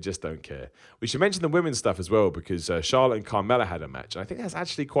 They just don't care. We should mention the women's stuff as well because Charlotte and Carmella had a match. And I think that's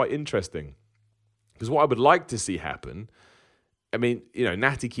actually quite interesting. Because what I would like to see happen, I mean, you know,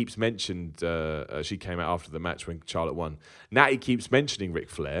 Natty keeps mentioned, she came out after the match when Charlotte won. Natty keeps mentioning Ric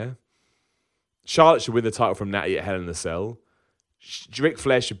Flair. Charlotte should win the title from Natty at Hell in a Cell. Ric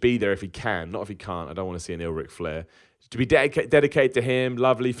Flair should be there if he can, not if he can't. I don't want to see an ill Ric Flair. To be dedicated to him,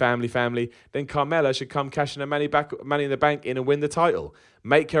 lovely family. Then Carmella should come cash in her money in the bank in and win the title.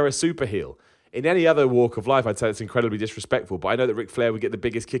 Make her a super heel. In any other walk of life, I'd say it's incredibly disrespectful, but I know that Ric Flair would get the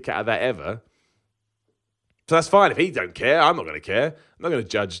biggest kick out of that ever. So that's fine. If he don't care, I'm not going to care. I'm not going to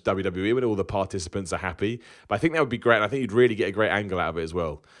judge WWE when all the participants are happy. But I think that would be great, and I think you'd really get a great angle out of it as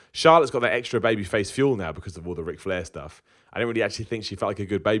well. Charlotte's got that extra babyface fuel now because of all the Ric Flair stuff. I don't really actually think she felt like a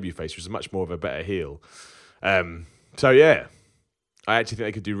good babyface. She was much more of a better heel. So, yeah, I actually think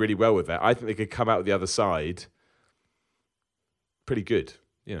they could do really well with that. I think they could come out with the other side pretty good,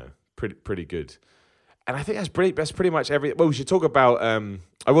 you know, pretty good. And I think that's pretty much every... Well, we should talk about...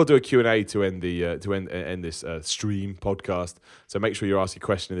 I will do a Q&A to end this stream podcast. So make sure you ask your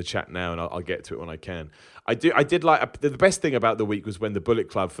question in the chat now, and I'll get to it when I can. I did like... The best thing about the week was when the Bullet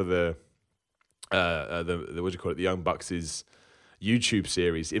Club for the what do you call it? The Young Bucks' YouTube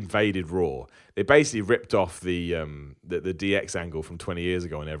series invaded Raw. They basically ripped off the DX angle from 20 years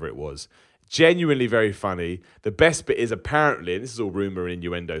ago, whenever it was. Genuinely very funny. The best bit is apparently, and this is all rumor and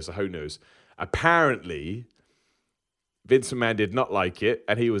innuendo, so who knows? Apparently, Vince McMahon did not like it,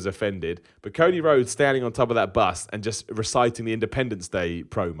 and he was offended. But Cody Rhodes standing on top of that bus and just reciting the Independence Day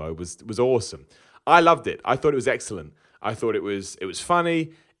promo was awesome. I loved it. I thought it was excellent. I thought it was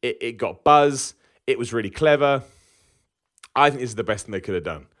funny. It got buzz. It was really clever. I think this is the best thing they could have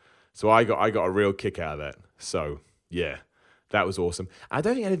done. So I got a real kick out of that. So, yeah, that was awesome. I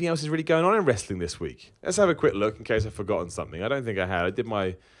don't think anything else is really going on in wrestling this week. Let's have a quick look in case I've forgotten something. I don't think I had. I did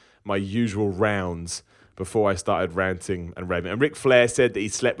my usual rounds before I started ranting and raving. And Ric Flair said that he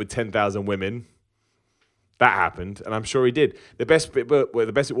slept with 10,000 women. That happened, and I'm sure he did. The best bit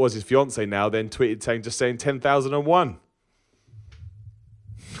was his fiance now then tweeted saying 10,001.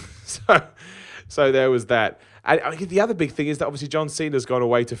 So there was that. And the other big thing is that obviously John Cena's gone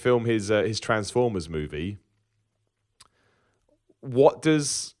away to film his Transformers movie. What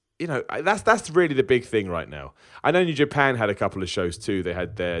does... You know, that's really the big thing right now. I know New Japan had a couple of shows too. They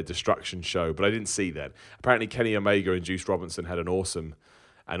had their Destruction show, but I didn't see that. Apparently Kenny Omega and Juice Robinson had an awesome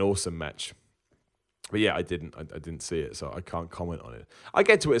match. But yeah, I didn't see it, so I can't comment on it. I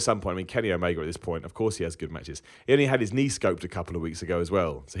get to it at some point. I mean, Kenny Omega at this point, of course he has good matches. He only had his knee scoped a couple of weeks ago as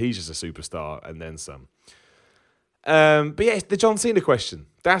well, so he's just a superstar and then some. But yeah, it's the John Cena question.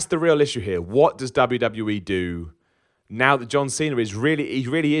 That's the real issue here. What does WWE do now that John Cena he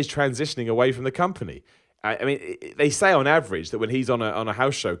really is transitioning away from the company? I mean, they say on average that when he's on a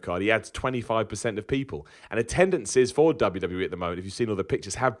house show card, he adds 25% of people. And attendances for WWE at the moment, if you've seen all the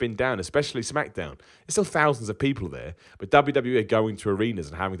pictures, have been down, especially SmackDown. There's still thousands of people there, but WWE are going to arenas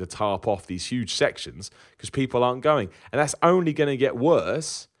and having to tarp off these huge sections because people aren't going. And that's only going to get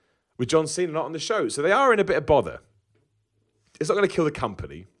worse with John Cena not on the show. So they are in a bit of bother. It's not going to kill the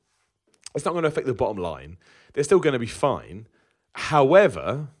company. It's not going to affect the bottom line. They're still going to be fine.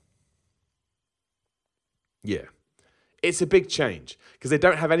 However, yeah, it's a big change because they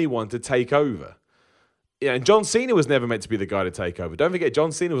don't have anyone to take over. Yeah, and John Cena was never meant to be the guy to take over. Don't forget,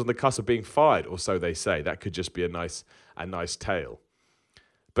 John Cena was on the cusp of being fired, or so they say. That could just be a nice tale.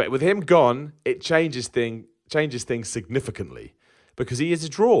 But with him gone, it changes things significantly because he is a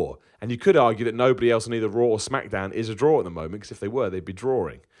draw. And you could argue that nobody else on either Raw or SmackDown is a draw at the moment because if they were, they'd be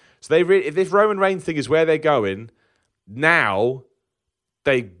drawing. So if this Roman Reigns thing is where they're going, now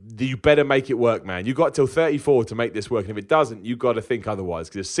you better make it work, man. You got till 34 to make this work. And if it doesn't, you got to think otherwise.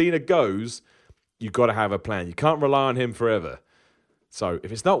 Because if Cena goes, you got to have a plan. You can't rely on him forever. So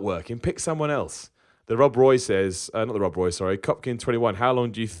if it's not working, pick someone else. Copkin21, how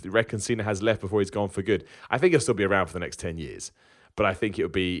long do you reckon Cena has left before he's gone for good? I think he'll still be around for the next 10 years. But I think it'll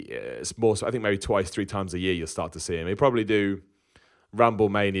be more. So I think maybe 2-3 times a year you'll start to see him. He'll probably do Rumble,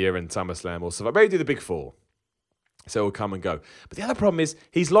 Mania, and SummerSlam or stuff. Maybe do the big four. So he'll come and go. But the other problem is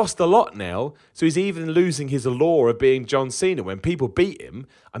he's lost a lot now. So he's even losing his allure of being John Cena. When people beat him,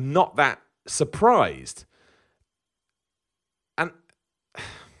 I'm not that surprised. And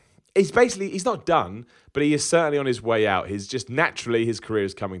he's not done, but he is certainly on his way out. His career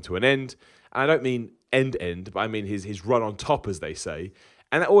is coming to an end. And I don't mean end, but I mean his run on top, as they say.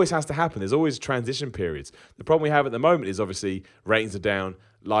 And that always has to happen. There's always transition periods. The problem we have at the moment is obviously ratings are down,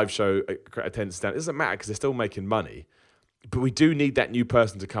 live show attendance down. It doesn't matter because they're still making money. But we do need that new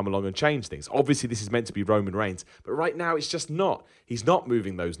person to come along and change things. Obviously, this is meant to be Roman Reigns. But right now, it's just not. He's not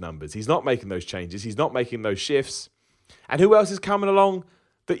moving those numbers. He's not making those changes. He's not making those shifts. And who else is coming along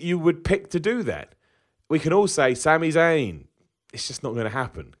that you would pick to do that? We can all say Sami Zayn. It's just not going to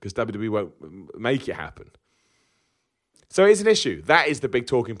happen because WWE won't make it happen. So it's an issue. That is the big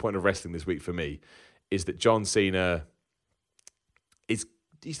talking point of wrestling this week for me, is that John Cena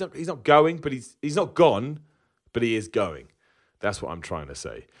he's not going, but he's not gone, but he is going. That's what I'm trying to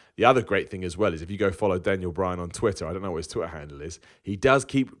say. The other great thing as well is if you go follow Daniel Bryan on Twitter, I don't know what his Twitter handle is, he does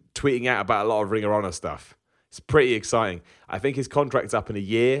keep tweeting out about a lot of Ring of Honor stuff. It's pretty exciting. I think his contract's up in a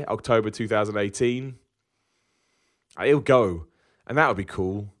year, October 2018. He'll go, and that would be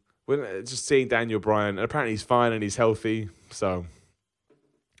cool. Just seeing Daniel Bryan, and apparently he's fine and he's healthy, so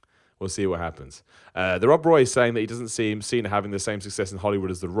we'll see what happens. The Rob Roy is saying that he doesn't see Cena having the same success in Hollywood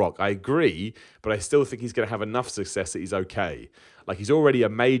as The Rock. I agree, but I still think he's going to have enough success that he's okay. Like, he's already a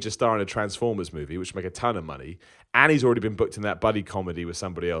major star in a Transformers movie, which will make a ton of money, and he's already been booked in that buddy comedy with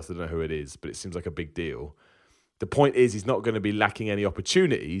somebody else. I don't know who it is, but it seems like a big deal. The point is he's not going to be lacking any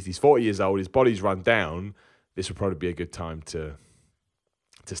opportunities. He's 40 years old. His body's run down. This would probably be a good time to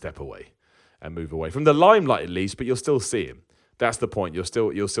step away and move away from the limelight at least, but you'll still see him. That's the point. You'll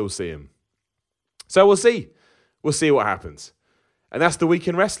still see him. So we'll see. We'll see what happens. And that's the week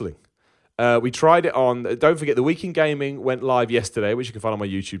in wrestling. We tried it on, don't forget, the Week in Gaming went live yesterday, which you can find on my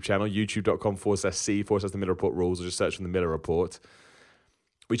YouTube channel, youtube.com/C/The Miller Report Rules, or just search for The Miller Report.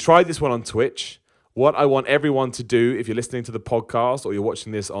 We tried this one on Twitch. What I want everyone to do, if you're listening to the podcast or you're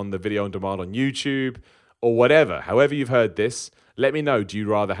watching this on the video on demand on YouTube or whatever, however you've heard this, let me know, do you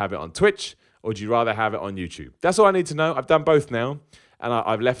rather have it on Twitch or do you rather have it on YouTube? That's all I need to know. I've done both now, and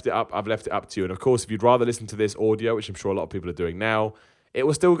I've left it up. I've left it up to you. And of course, if you'd rather listen to this audio, which I'm sure a lot of people are doing now, it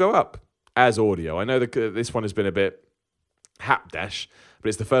will still go up as audio. I know that this one has been a bit hapdash, but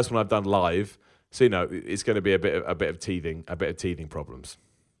it's the first one I've done live, so it's going to be a bit of teething problems.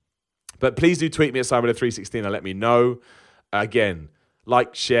 But please do tweet me at Simon316 and let me know. Again,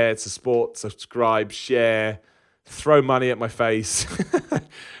 like, share, support, subscribe, share, throw money at my face.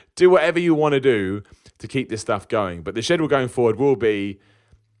 Do whatever you want to do to keep this stuff going. But the schedule going forward will be,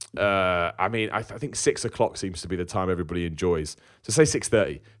 I think 6 o'clock seems to be the time everybody enjoys. So say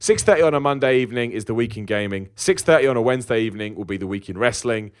 6:30. 6:30 on a Monday evening is the Week in Gaming. 6:30 on a Wednesday evening will be the Week in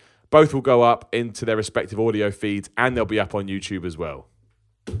Wrestling. Both will go up into their respective audio feeds, and they'll be up on YouTube as well.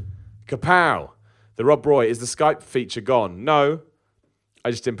 Kapow! The Rob Roy, is the Skype feature gone? No,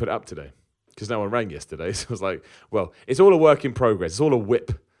 I just didn't put it up today. because no one rang yesterday. So I was like, well, it's all a work in progress. It's all a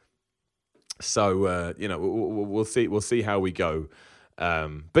whip. So, we'll see how we go.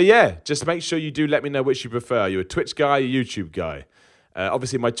 But yeah, just make sure you do let me know which you prefer. Are you a Twitch guy, a YouTube guy?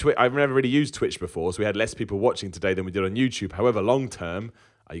 Obviously, I've never really used Twitch before, so we had less people watching today than we did on YouTube. However, long term,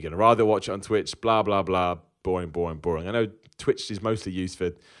 are you going to rather watch it on Twitch? Blah, blah, blah. Boring. I know Twitch is mostly used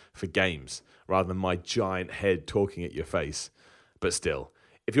for games rather than my giant head talking at your face. But still,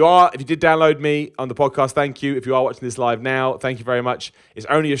 if you did download me on the podcast, thank you. If you are watching this live now, thank you very much. It's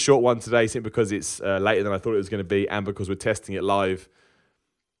only a short one today simply because it's later than I thought it was going to be and because we're testing it live.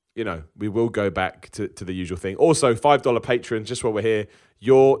 We will go back to the usual thing. Also, $5 patrons, just while we're here,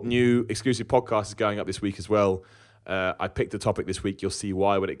 your new exclusive podcast is going up this week as well. I picked a topic this week. You'll see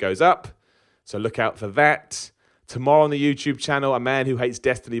why when it goes up. So look out for that. Tomorrow on the YouTube channel, A Man Who Hates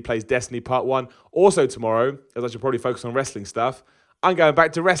Destiny plays Destiny Part 1. Also tomorrow, as I should probably focus on wrestling stuff, I'm going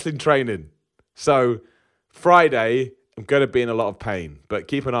back to wrestling training. So Friday, I'm going to be in a lot of pain. But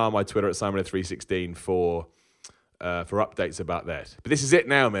keep an eye on my Twitter at SimonF316 for updates about that. But this is it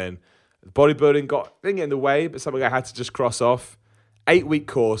now, man. Bodybuilding didn't get in the way, but something I had to just cross off. 8-week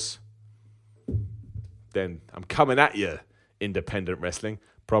course. Then I'm coming at you, independent wrestling.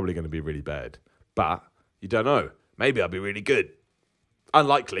 Probably going to be really bad. But you don't know. Maybe I'll be really good.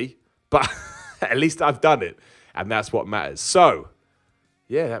 Unlikely, but at least I've done it. And that's what matters. So,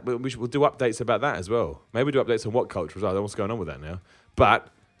 yeah, we'll do updates about that as well. Maybe do updates on What Culture as well. I don't know what's going on with that now. But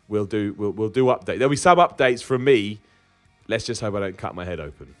we'll do updates. There'll be some updates from me. Let's just hope I don't cut my head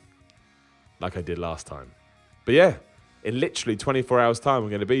open like I did last time. But yeah, in literally 24 hours' time, we're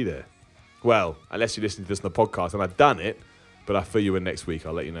going to be there. Well, unless you're listening to this on the podcast, and I've done it, but I'll fill you in next week.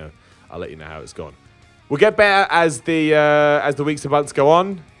 I'll let you know how it's gone. We'll get better as the weeks and months go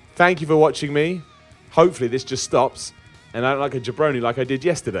on. Thank you for watching me. Hopefully this just stops and I don't like a jabroni like I did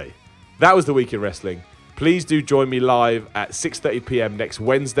yesterday. That was the week in wrestling. Please do join me live at 6:30 p.m. next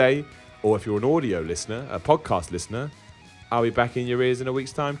Wednesday. Or if you're an audio listener, a podcast listener, I'll be back in your ears in a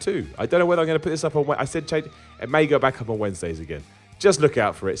week's time too. I don't know whether I'm going to put this up on... I said change. It may go back up on Wednesdays again. Just look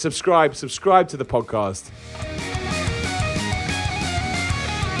out for it. Subscribe to the podcast.